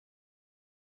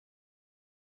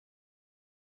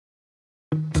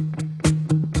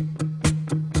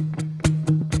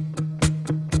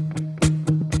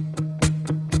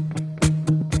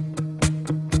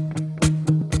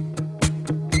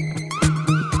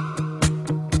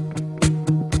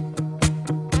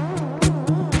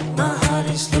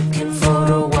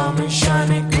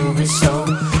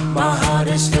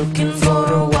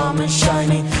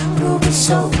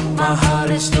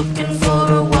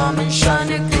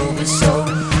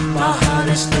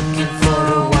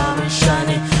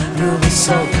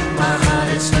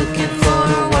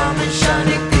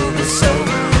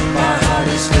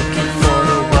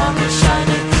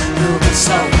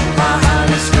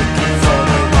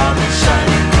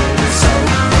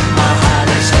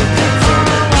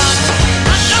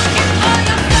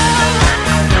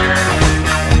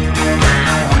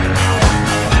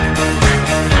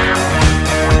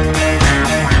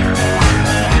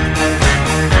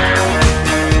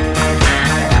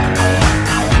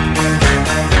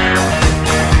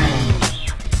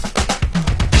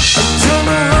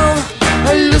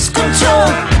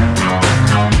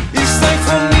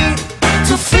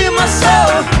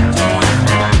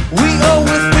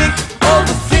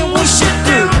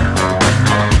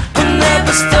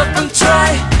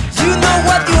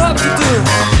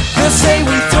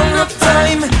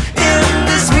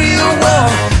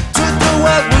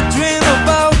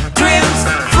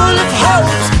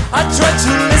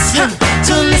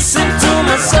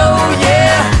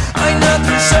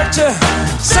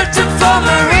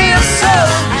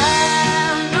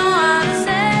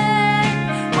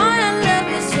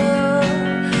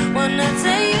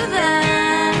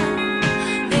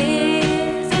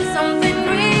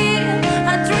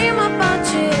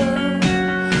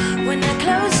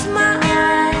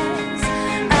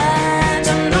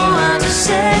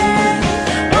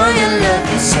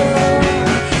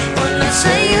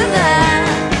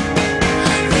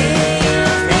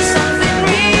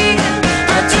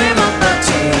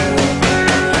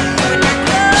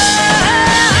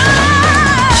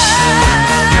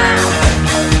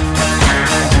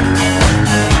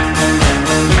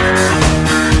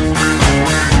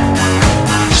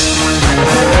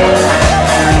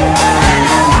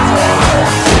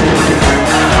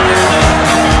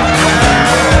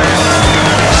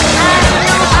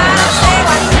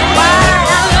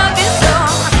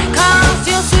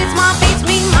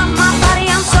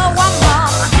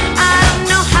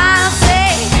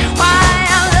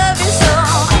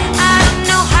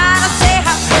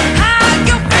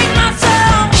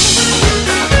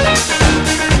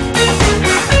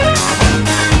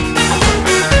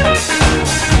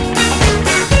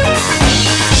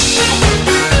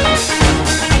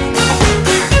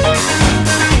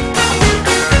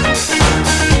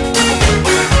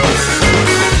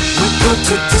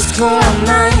disco all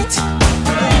night.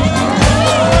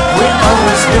 We're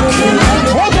always looking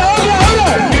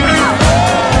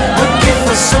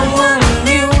for someone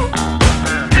new.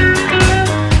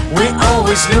 We're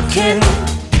always looking.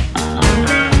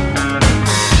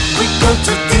 We go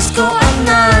to disco all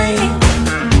night.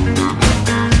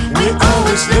 We're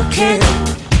always looking.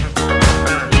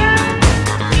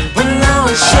 But now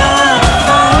it's short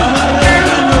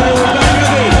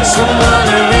someone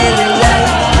I really like.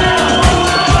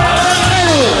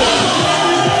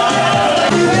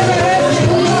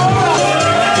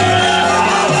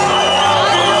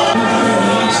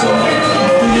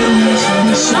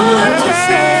 No one to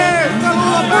say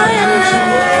why I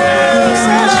love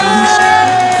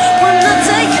wanna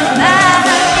take you back.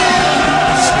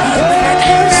 When I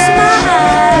close my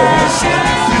eyes,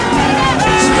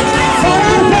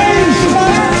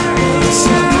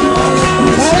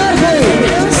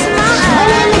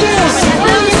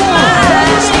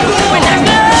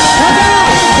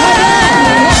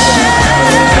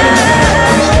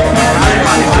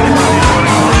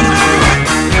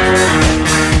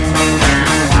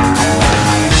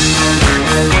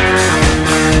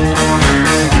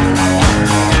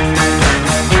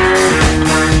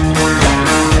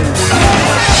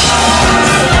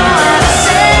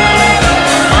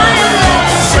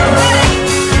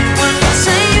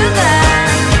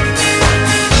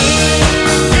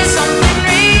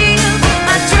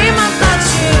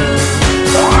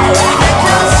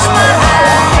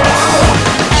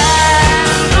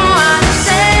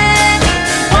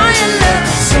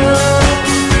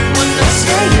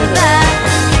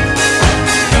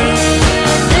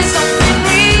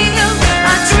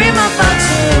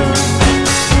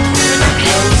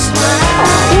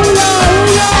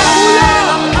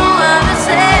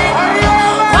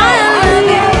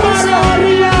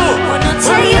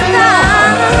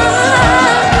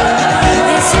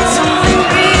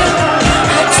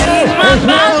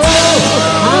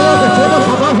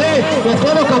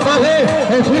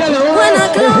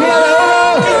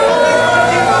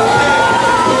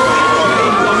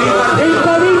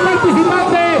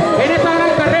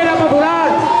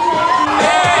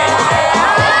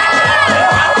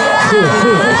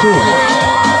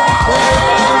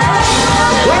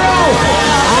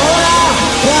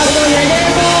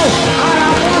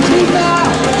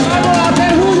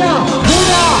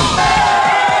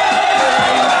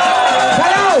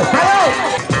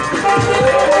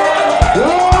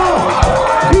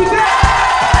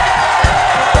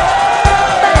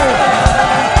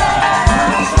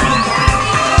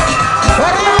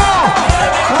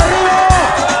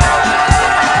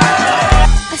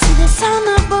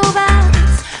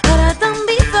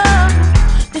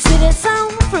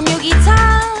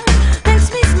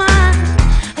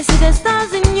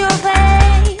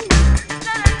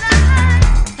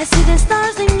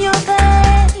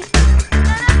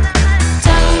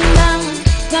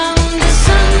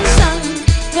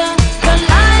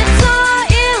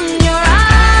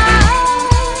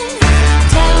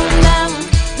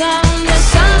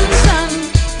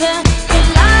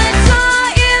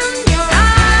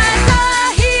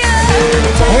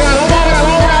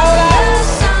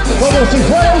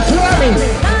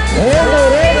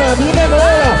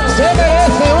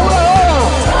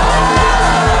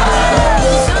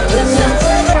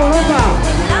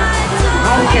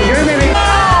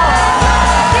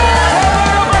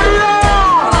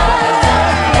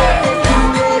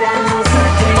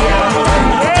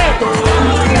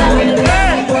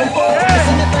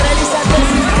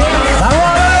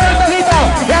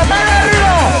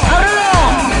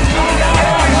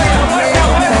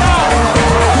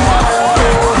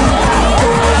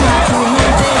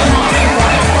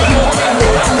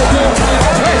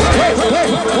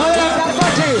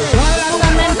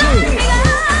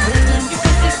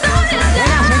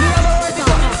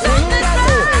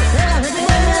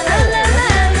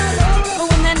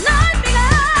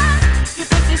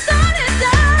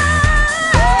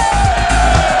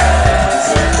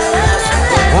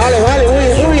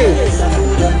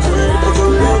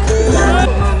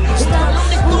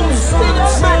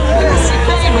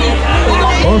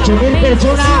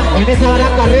 personas en esta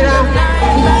gran carrera.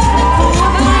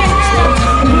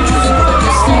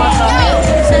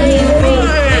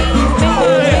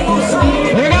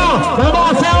 Venga, vamos a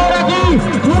hacer ahora aquí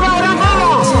una gran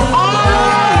mano.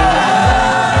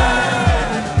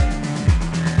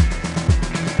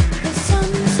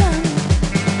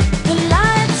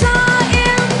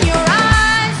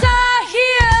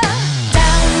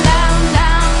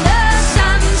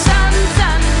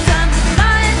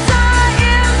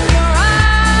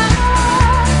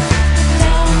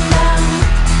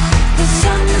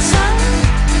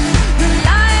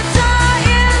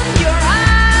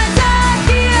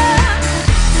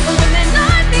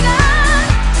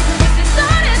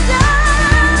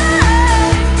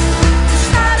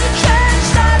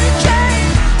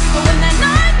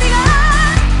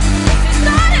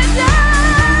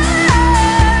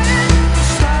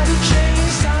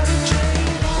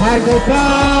 Un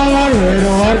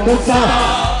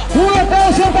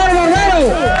aplauso para el barbero.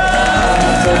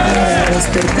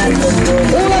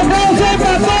 Un aplauso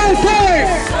para todos ustedes.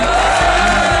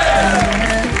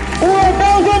 Un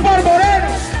aplauso para el moreno.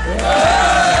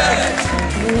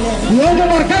 Y otro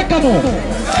para Cácamo.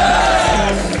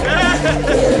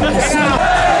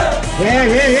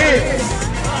 Bien.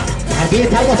 Aquí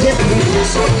estamos siempre.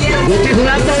 Yo estoy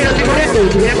jugando y no estoy corriendo.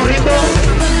 Estuviera corriendo.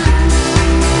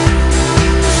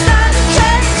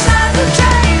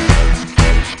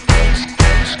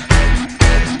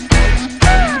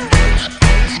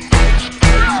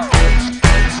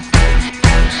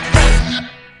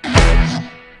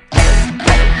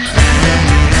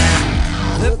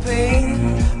 The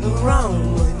pain around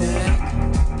my neck,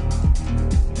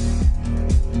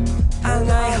 and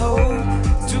I hope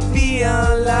to be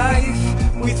alive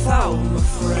without my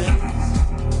friends.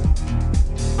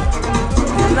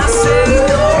 And I said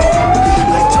no,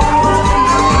 I don't want to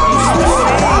lose the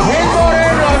faith. El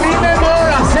moreno a mí me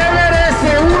mola, se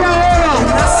merece una hora.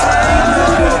 And I said no,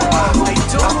 I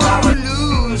don't want to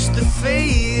lose the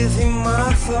faith in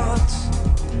my thoughts,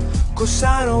 'cause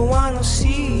I don't want to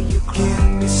see you cry. Give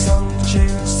me some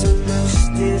chance to lose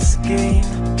this game.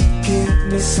 Give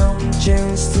me some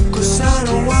chance to lose this game. 'Cause I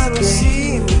don't want to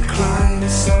see me cry. Give me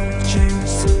some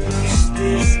chance to lose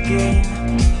this game.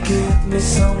 Give me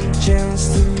some chance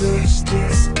to